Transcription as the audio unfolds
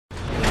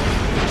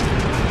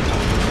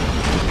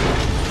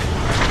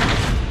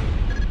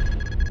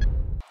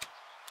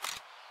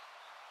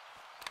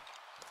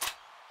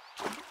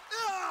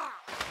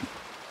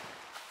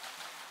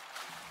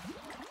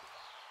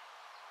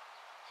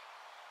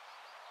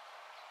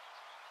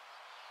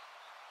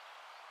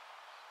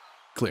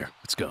Clear.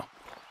 Let's go.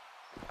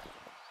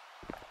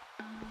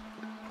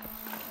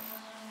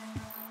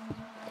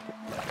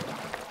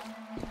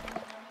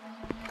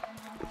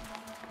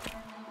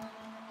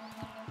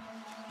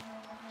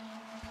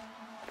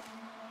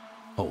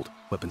 Hold.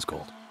 Weapons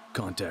cold.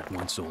 Contact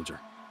one soldier.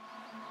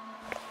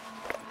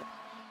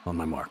 On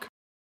my mark.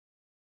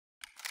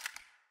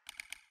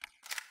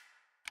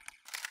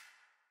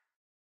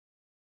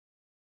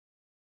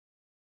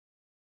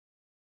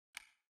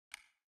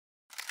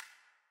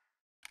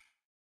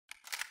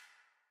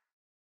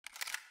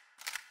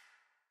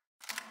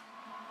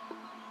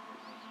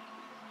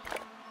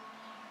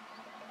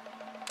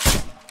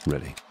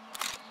 Ready.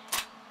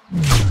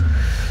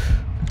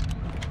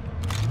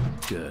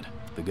 Good.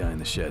 The guy in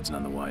the shed's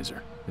none the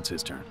wiser. It's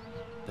his turn.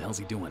 The hell's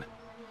he doing?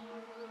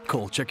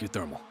 Cole, check your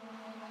thermal.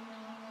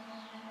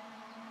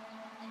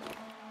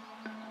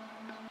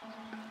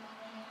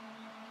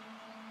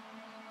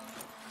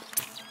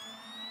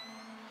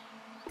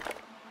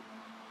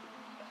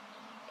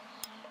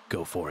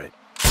 Go for it.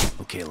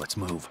 Okay, let's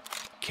move.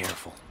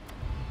 Careful.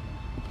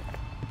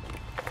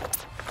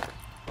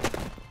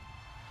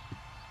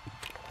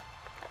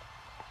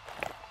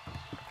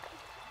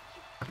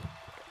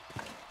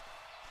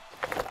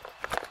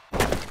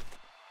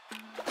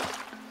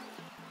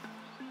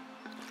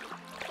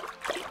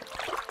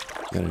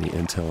 Got any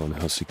intel on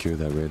how secure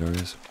that radar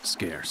is?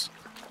 Scarce.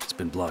 It's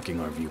been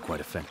blocking our view quite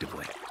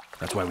effectively.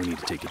 That's why we need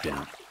to take it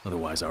down.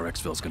 Otherwise, our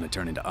exfil's gonna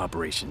turn into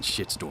Operation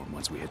Shitstorm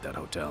once we hit that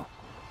hotel.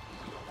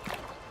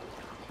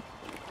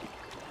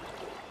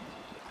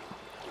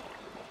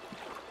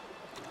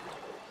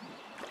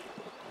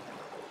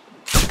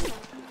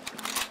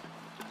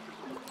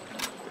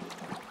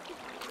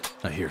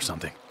 I hear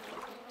something.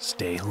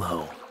 Stay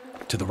low.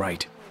 To the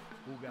right.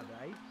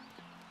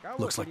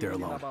 Looks like they're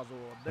alone.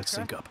 Let's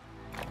sync up.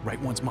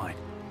 Right one's mine.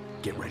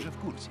 Get ready.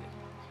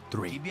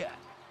 3,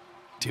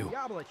 2.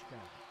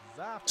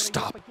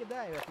 Stop.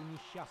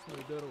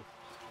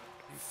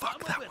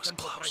 Fuck, that was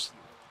close.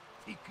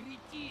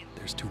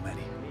 There's too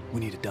many. We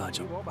need to dodge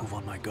them. Move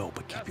on my go,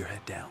 but keep your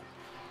head down.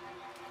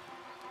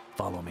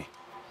 Follow me.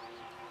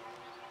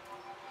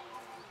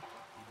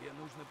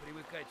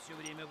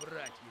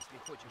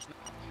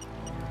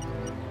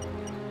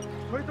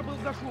 Что это был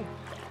за шум?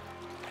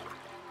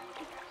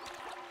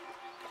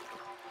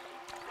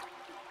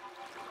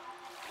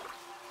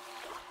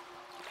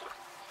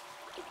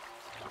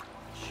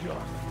 Черт,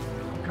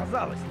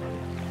 оказалось,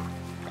 наверное.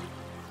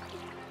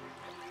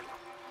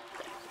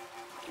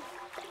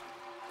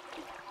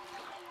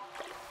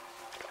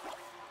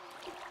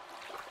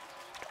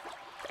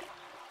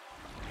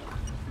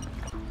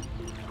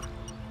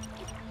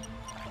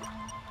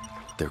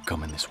 They're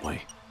coming this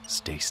way.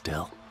 Stay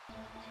still.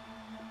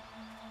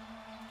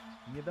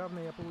 Недавно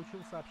я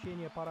получил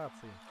сообщение по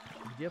рации.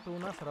 Где-то у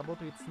нас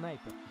работает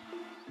снайпер.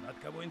 От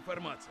кого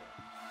информация?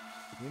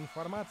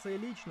 Информация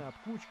лично от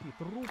кучки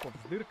трупов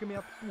с дырками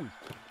от пуль.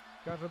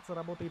 Кажется,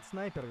 работает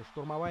снайпер и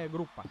штурмовая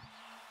группа.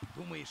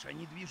 Думаешь,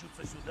 они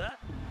движутся сюда?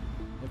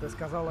 Это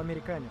сказал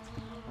американец.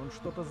 Он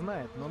что-то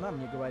знает, но нам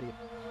не говорит.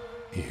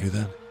 You hear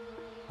that?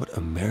 What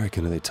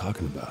American are they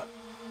talking about?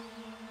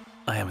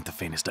 I haven't the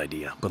faintest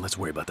idea, but let's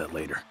worry about that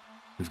later.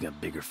 We've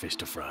got bigger fish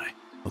to fry.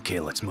 Okay,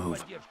 let's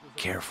move.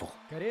 Careful.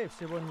 Скорее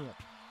всего, нет.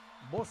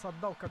 Босс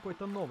отдал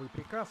какой-то новый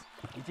приказ,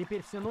 и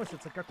теперь все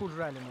носятся как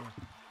ужаленные.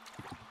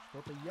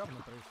 Что-то явно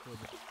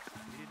происходит.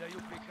 Передаю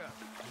приказ.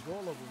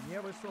 Голову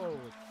не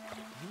высовывать.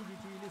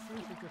 Видите или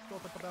слышите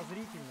что-то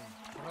подозрительное,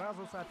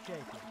 сразу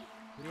сообщайте.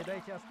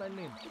 Передайте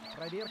остальным.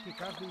 Проверки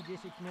каждые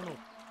 10 минут.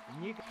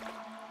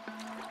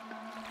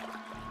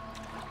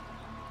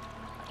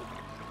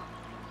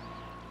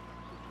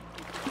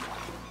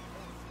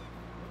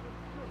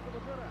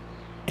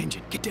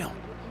 Engine, get down.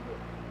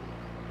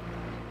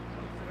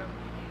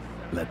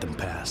 Let them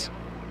pass.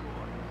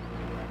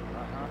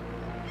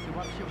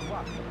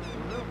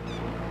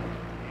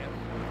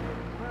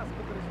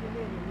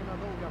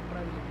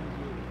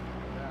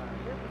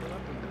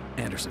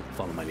 Anderson,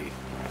 follow my lead.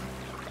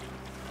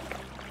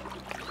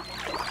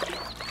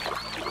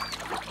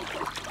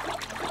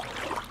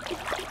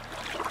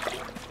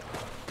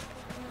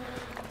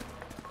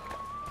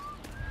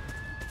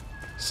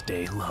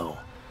 Stay low.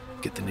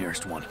 Get the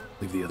nearest one.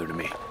 Leave the other to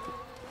me.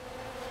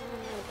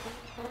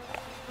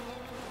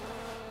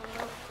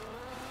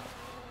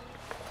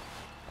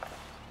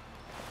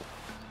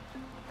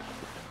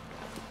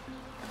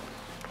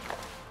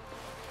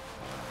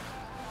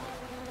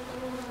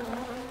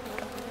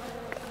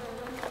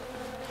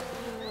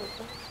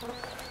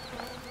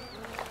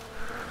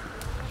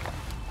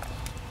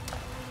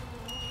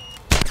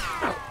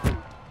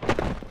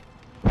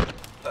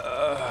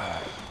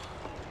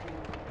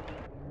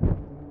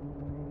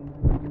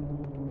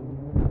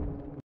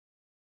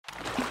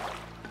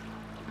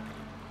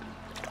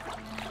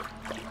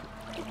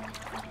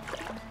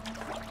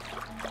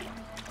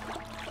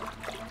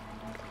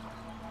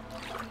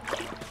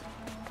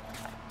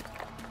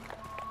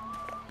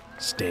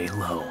 Stay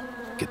low.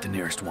 Get the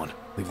nearest one.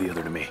 Leave the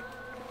other to me.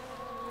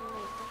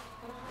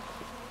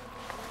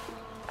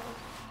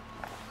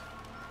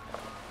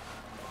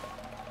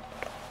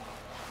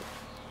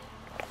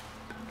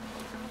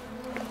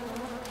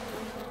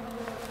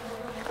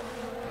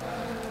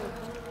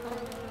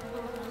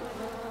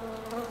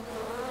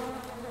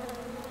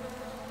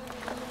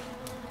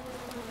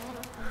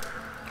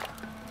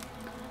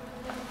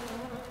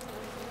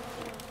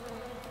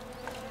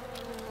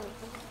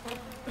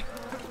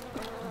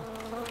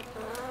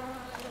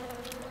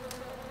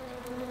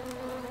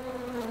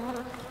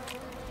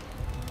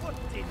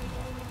 дерьмо.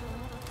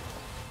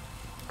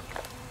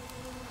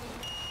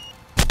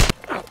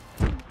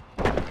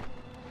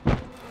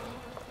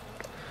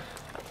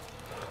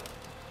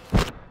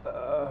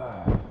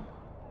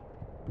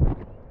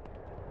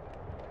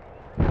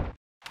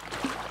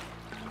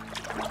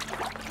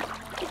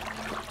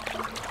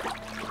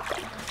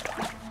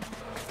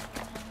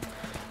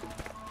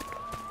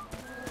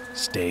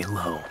 Stay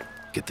low.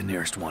 Get the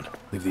nearest one.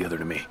 Leave the other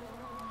to me.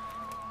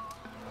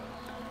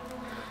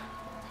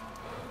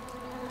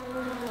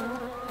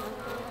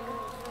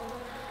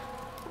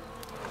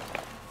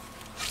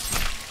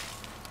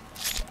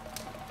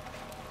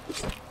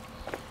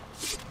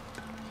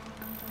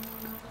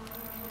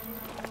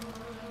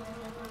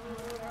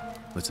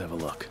 Let's have a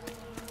look.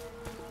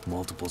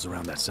 Multiples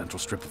around that central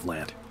strip of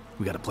land.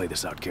 We gotta play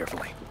this out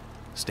carefully.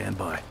 Stand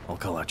by. I'll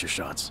call out your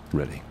shots.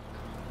 Ready.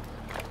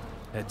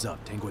 Heads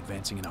up. Tango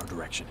advancing in our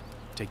direction.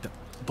 Take the...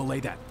 Belay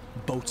that.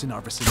 Boats in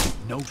our vicinity.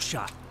 No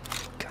shot.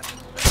 God.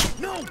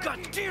 No! God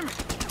damn it!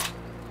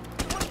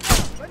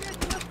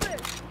 Заметьте на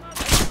цель!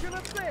 Заметьте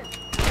на цель!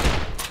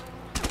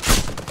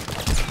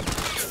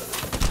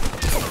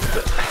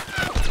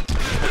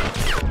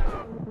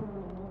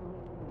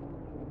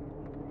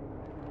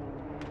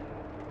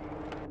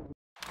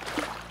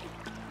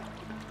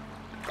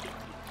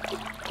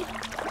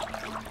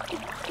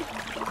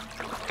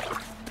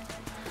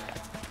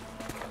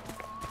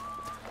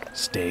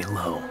 Stay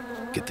low.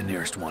 Get the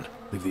nearest one.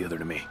 Leave the other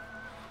to me.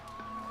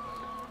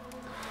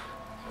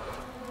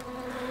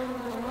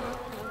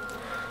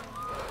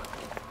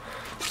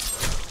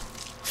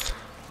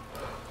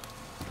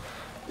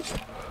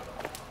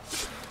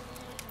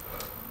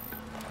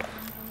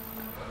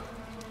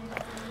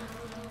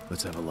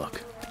 Let's have a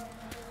look.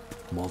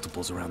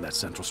 Multiples around that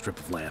central strip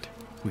of land.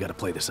 We gotta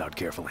play this out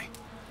carefully.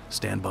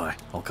 Stand by.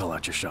 I'll call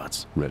out your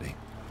shots. Ready.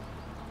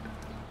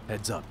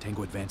 Heads up.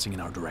 Tango advancing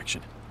in our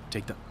direction.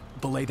 Take the...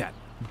 Belay that.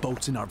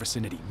 Boats in our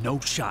vicinity. No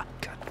shot.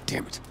 God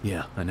damn it.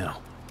 Yeah, I know.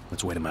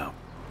 Let's wait him out.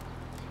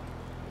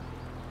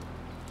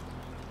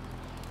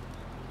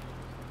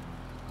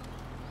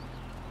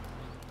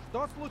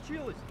 Что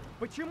случилось?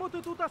 Почему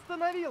ты тут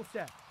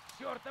остановился?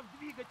 Чертов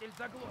двигатель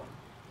заглох.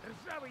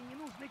 Ржавый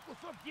ненужный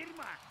кусок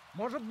дерьма.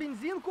 Может,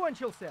 бензин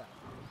кончился?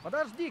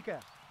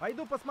 Подожди-ка.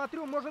 Пойду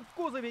посмотрю, может, в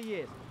кузове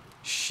есть.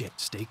 Shit,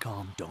 stay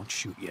calm. Don't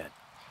shoot yet.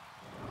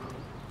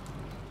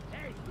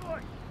 Эй,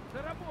 стой!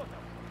 Заработал!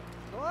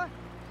 Что?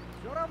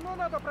 Все равно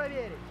надо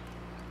проверить.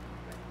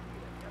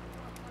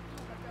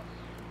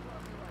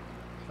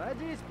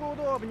 Садись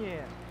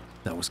поудобнее.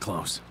 That was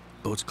close.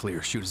 Boat's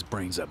clear. Shoot his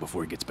brains out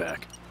before he gets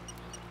back.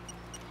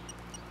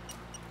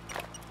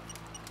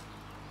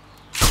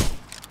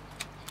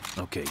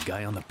 Okay,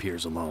 guy on the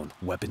pier's alone.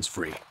 Weapons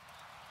free.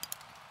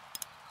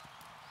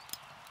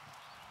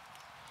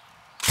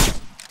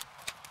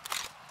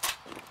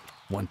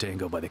 One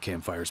Tango by the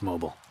campfire's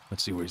mobile.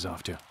 Let's see where he's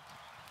off to.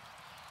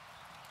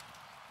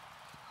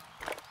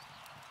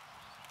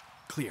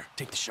 Clear.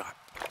 Take the shot.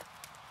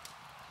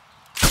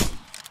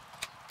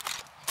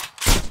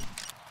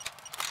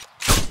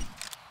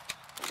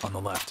 On the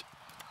left.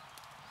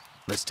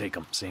 Let's take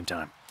him. Same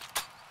time.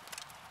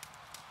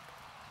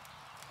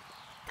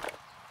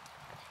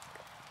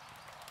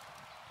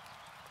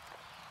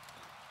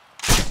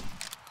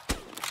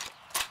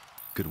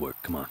 Good work.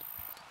 Come on.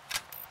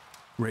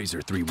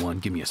 Razor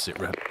 3-1, give me a sit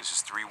rep. This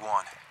is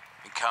 3-1.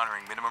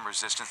 Encountering minimum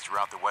resistance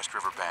throughout the West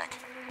River Bank.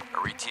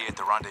 Our ETA at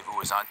the rendezvous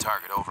is on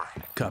target, over.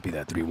 Copy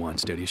that 3-1.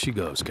 Steady as she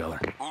goes, Keller.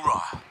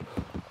 Hoorah!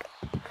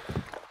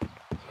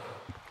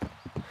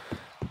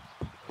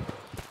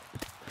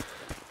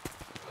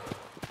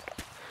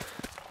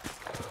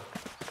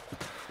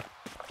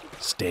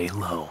 Stay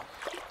low.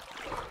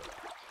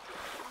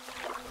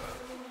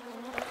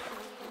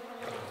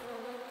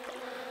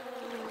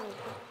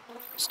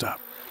 Stop.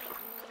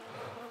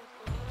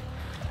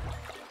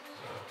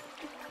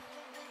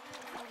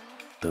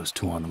 Those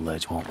two on the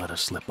ledge won't let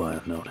us slip by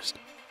unnoticed.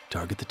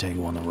 Target the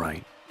Tango on the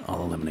right.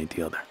 I'll eliminate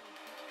the other.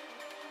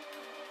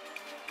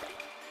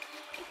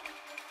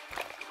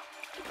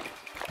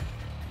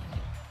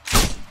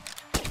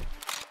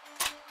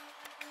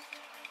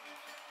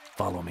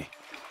 Follow me.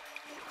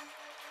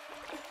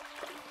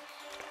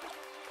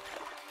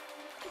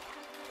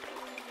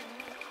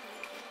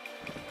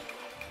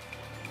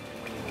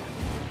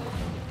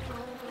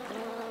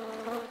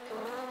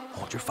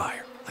 Hold your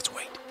fire. Let's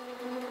wait.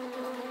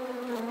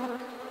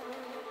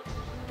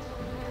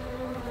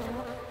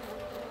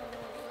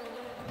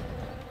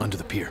 Under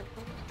the pier.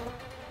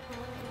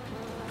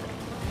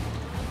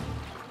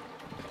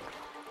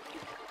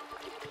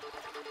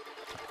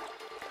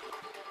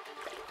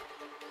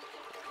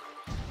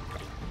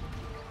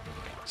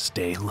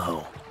 Stay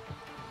low.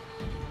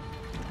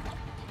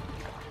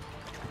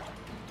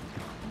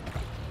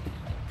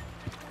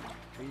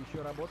 Ты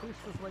еще работаешь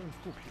со своим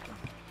скупщиком?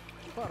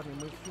 Парни,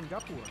 мы из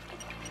Сингапура.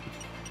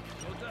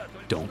 Ну да,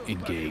 только Don't что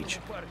engage.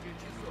 спарил партию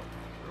часов.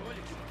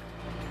 Роликс.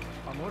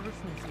 Поможешь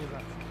с ним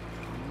связаться?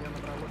 У меня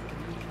набралось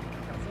приличных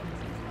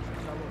драгоценностей из наших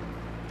салонов.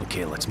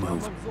 Okay, let's В move.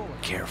 основном золото.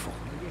 Careful.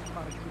 Но есть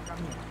парочку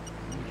камней.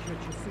 И еще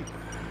часы.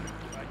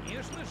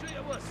 Конечно же,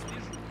 я вас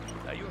свяжу.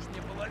 Даешь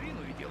мне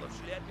половину и дело в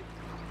шляпе.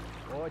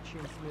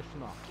 Очень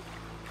смешно.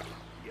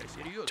 Я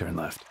серьезно. Turn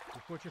left. Ты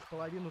хочешь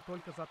половину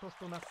только за то,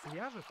 что нас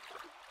свяжешь?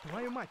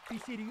 Твою мать, ты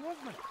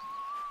серьезно?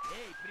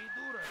 Эй,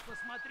 придурок,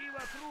 посмотри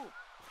вокруг.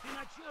 Ты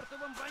на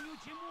чертовом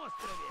вонючем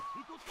острове.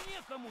 И тут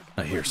некому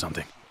I hear сбыть.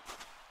 something.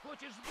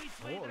 Хочешь сбыть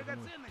свои Боже мой,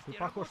 драгоценности? ты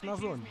похож Работай на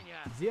через зомби.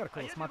 меня. В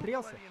зеркало А я беру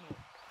смотрелся? половину.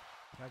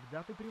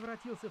 Когда ты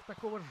превратился в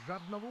такого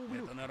жадного Это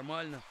ублюдка?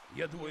 нормально.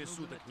 Я двое Ну,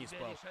 суток не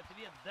спал.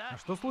 А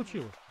что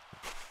случилось?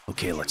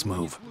 Okay, let's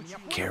move.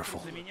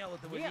 Careful. Заменял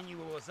этого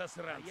ленивого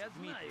засранца. Я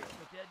знаю,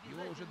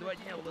 его уже 2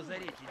 дня в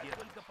лазарете держат.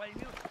 Только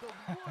поймешь, что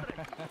в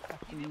городе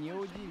тебе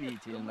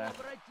Неудивительно.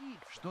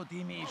 Что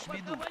ты имеешь в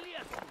виду?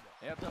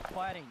 Этот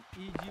парень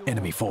идиот.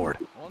 Enemy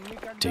forward. Он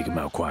никогда Take him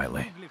out раньше в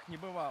quietly. джунглях не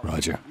бывал.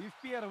 Roger. И в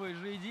первый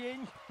же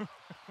день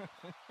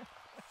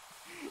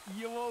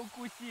его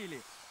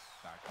укусили.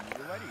 Так не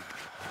говори.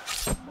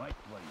 Мать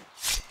твою.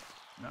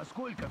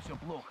 Насколько все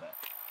плохо?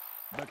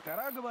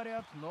 Доктора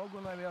говорят, ногу,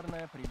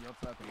 наверное,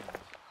 придется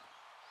отрезать.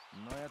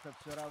 Но это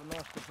все равно,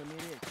 что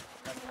помереть.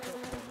 Так что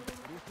он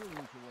решил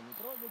ничего не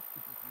трогать и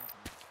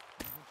посмотреть.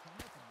 Может,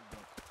 само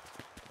придет.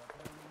 По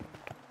крайней мере,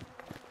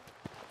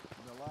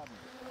 да ладно,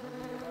 мы же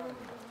не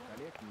равны,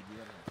 коллег не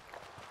держим.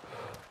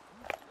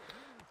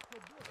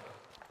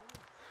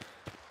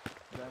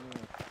 Да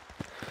нет.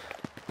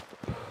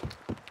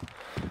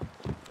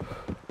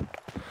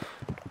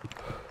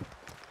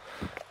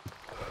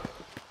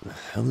 The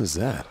hell is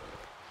that?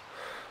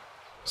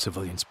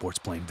 Civilian sports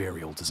plane,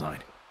 very old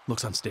design.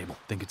 Looks unstable.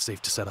 Think it's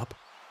safe to set up?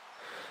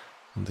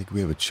 I don't think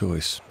we have a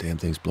choice. Damn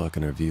thing's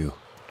blocking our view.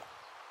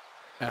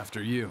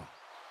 After you.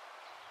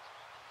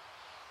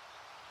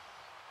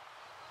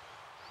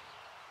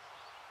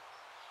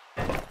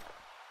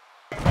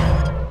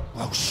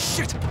 Oh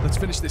shit! Let's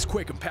finish this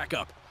quick and pack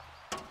up.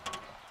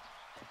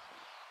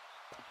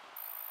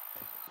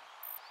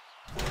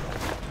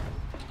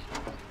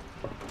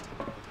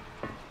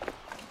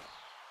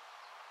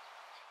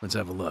 Let's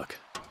have a look.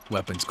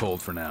 Weapons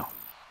cold for now.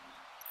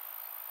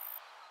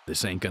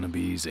 This ain't gonna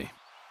be easy.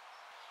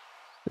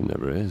 It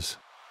never is.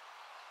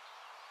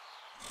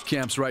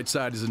 Camp's right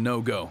side is a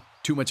no-go.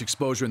 Too much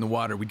exposure in the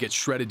water, we'd get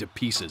shredded to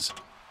pieces.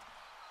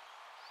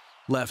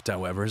 Left,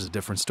 however, is a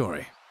different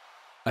story.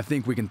 I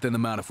think we can thin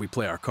them out if we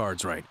play our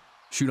cards right.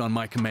 Shoot on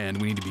my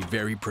command, we need to be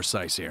very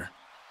precise here.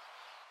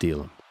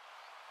 Deal 'em.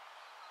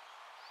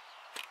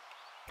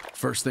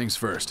 First things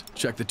first,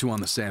 check the two on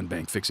the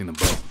sandbank fixing the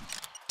boat.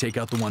 Take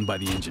out the one by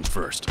the engine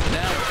first.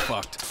 Now we're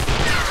fucked.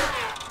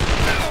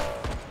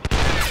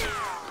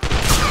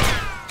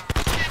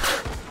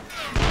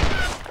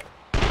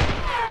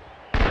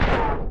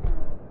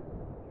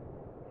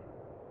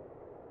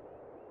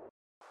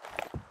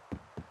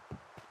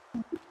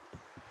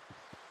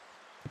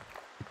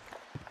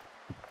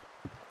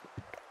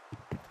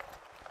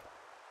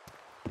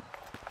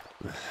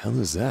 The hell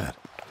is that?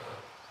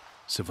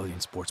 Civilian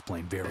sports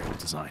plane, very old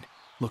design.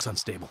 Looks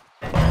unstable.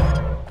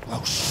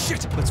 Oh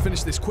shit! Let's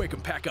finish this quick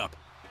and pack up.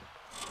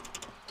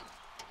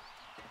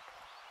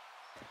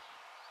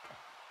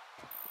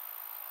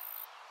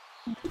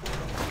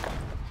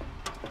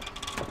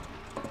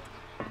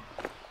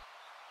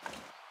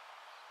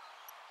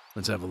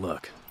 Let's have a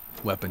look.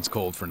 Weapons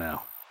cold for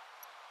now.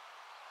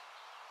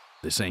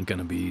 This ain't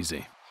gonna be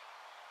easy.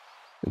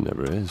 It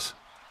never is.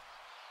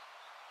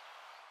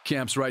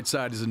 Camp's right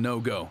side is a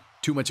no-go.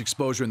 Too much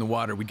exposure in the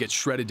water, we'd get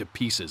shredded to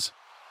pieces.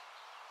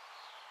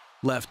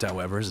 Left,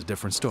 however, is a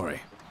different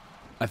story.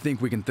 I think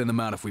we can thin them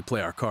out if we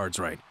play our cards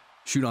right.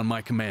 Shoot on my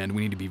command,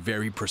 we need to be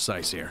very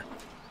precise here.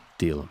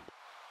 Deal 'em.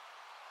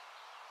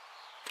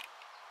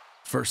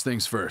 First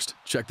things first,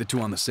 check the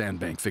two on the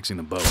sandbank fixing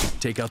the boat.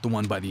 Take out the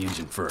one by the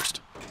engine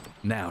first.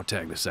 Now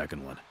tag the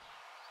second one.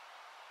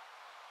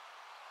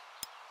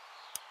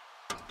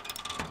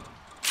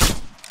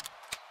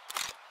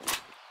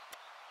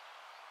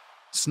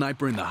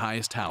 Sniper in the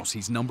highest house,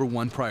 he's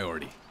 #1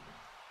 priority.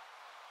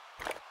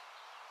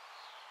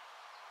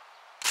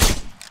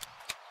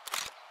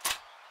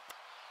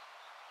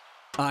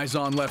 Eyes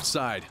on left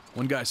side.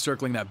 One guy's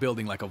circling that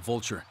building like a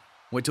vulture.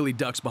 Wait till he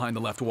ducks behind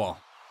the left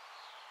wall.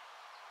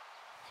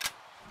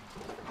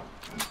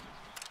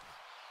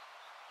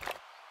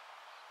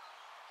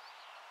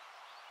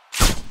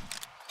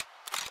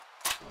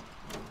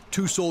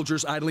 Two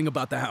soldiers idling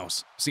about the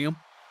house. See them?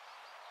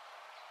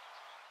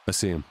 I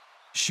see him.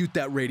 Shoot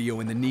that radio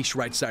in the niche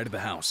right side of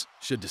the house.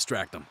 Should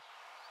distract them.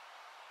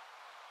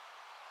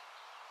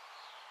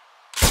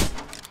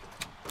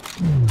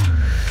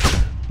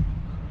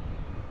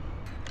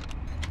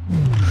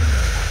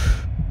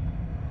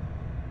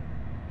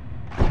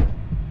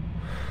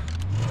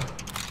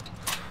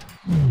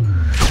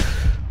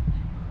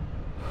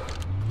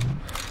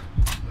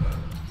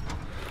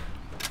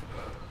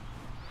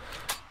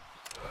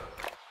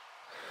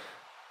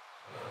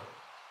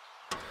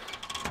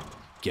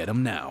 Get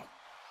him now.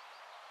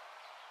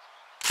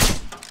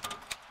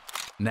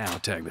 Now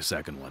tag the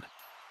second one.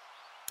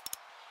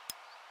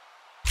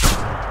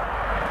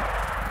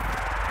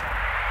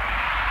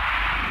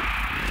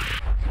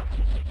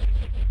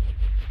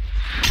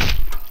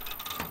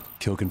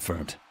 Kill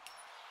confirmed.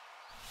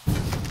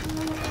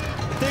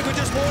 Think we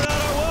just wore out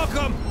our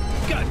welcome!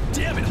 God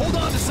damn it, hold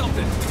on to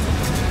something!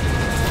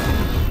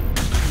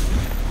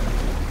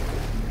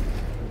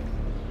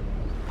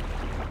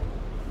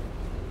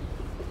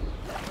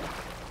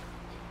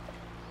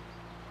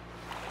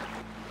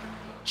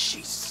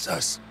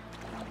 Jesus.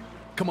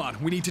 Come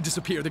on, we need to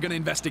disappear. They're gonna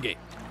investigate.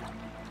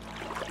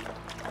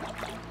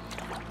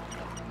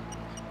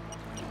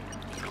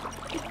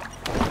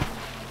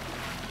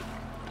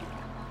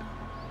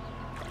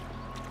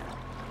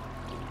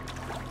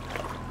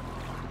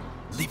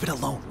 Leave it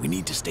alone. We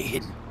need to stay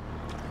hidden.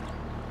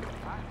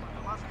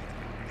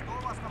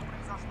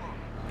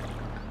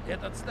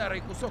 Этот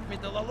старый кусок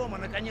металлолома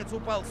наконец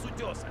упал с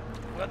утеса.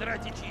 В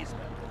квадрате чисто.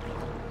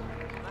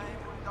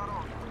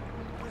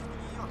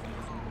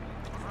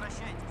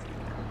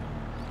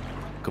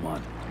 Come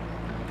on.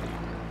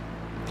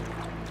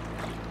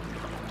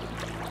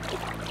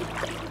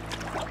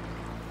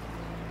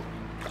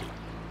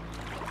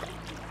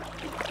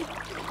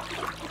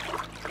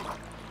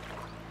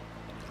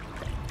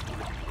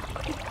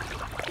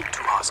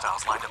 Two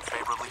hostiles lined up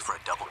favorably for a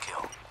double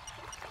kill.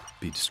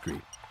 Be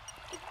discreet.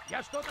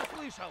 Я что-то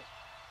слышал.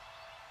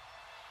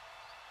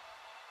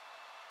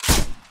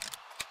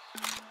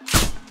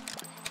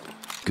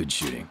 Good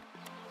shooting.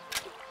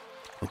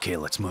 Okay,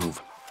 let's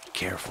move.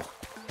 Careful.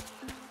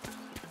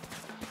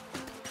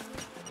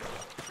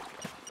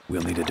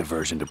 We'll need a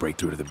diversion to break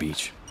through to the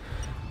beach.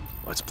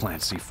 Let's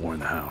plant C4 in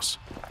the house.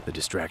 The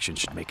distraction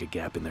should make a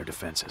gap in their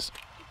defenses.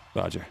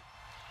 Roger.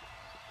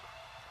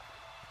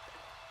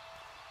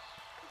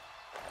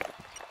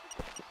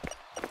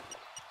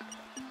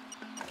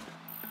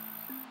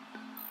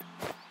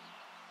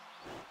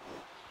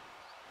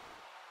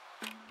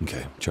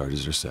 Okay,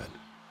 charges are set.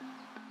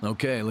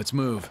 Okay, let's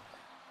move.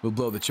 We'll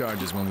blow the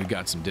charges when we've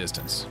got some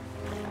distance.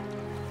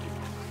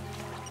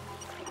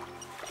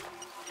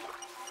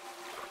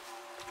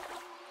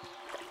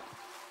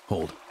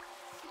 Hold.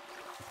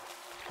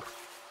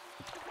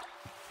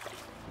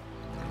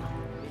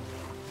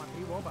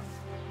 Смотри в оба.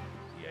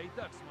 Я и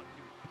так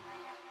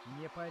смотрю.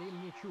 Не пари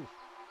мне чушь.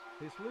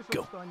 Ты слышал,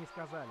 Go. что они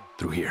сказали?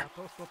 Through here. А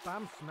то, что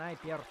там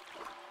снайпер.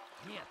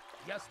 Нет,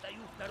 я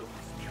стою вторую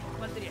смену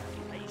подряд.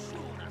 А еще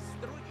у нас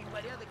строгий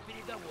порядок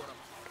переговоров.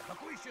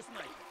 Какой еще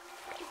снайпер?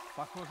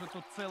 Похоже,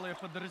 тут целое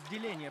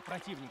подразделение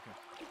противника.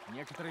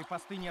 Некоторые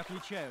посты не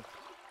отвечают.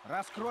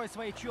 Раскрой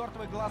свои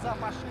чертовы глаза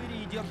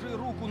пошире и держи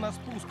руку на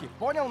спуске.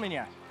 Понял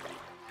меня?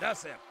 Да,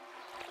 сэр.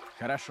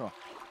 Хорошо.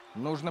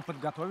 Нужно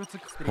подготовиться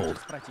к встрече Hold.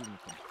 с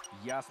противником.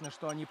 Ясно,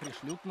 что они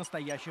пришлют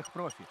настоящих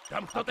профи.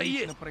 Там кто-то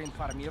Отлично есть.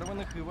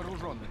 проинформированных и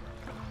вооруженных.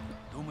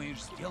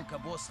 Думаешь, сделка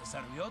босса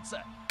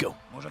сорвется? Go.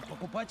 Может,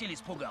 покупатель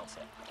испугался?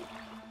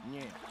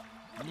 Нет.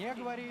 Мне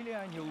говорили,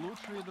 они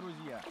лучшие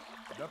друзья.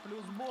 Да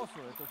плюс боссу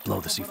это всё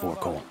Blow the C4, по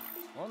барабану. Cole.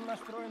 Он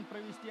настроен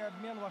провести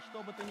обмен во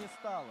что бы то ни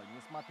стало,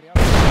 несмотря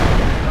на...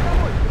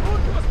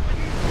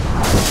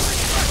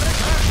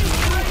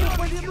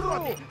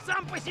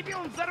 Сам по себе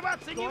он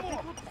взорваться не Что ты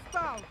мог! тут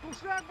встал?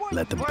 Туши огонь!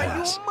 Let them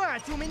Твою pass.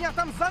 мать, у меня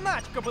там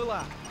заначка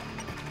была!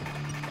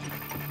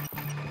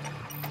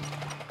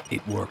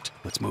 It worked.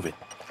 Let's move it.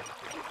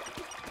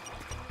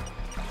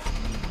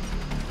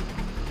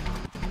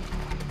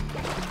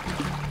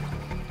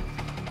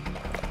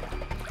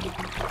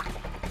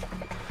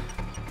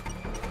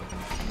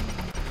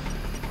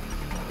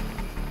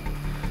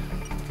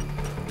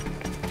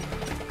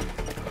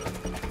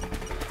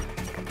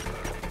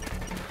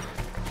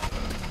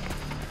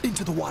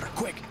 Into the water,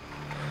 quick!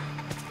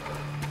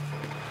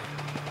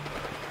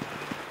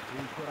 Ты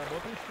еще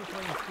работаешь со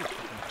своим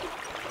спутником?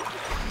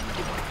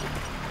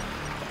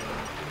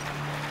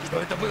 Что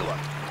это было?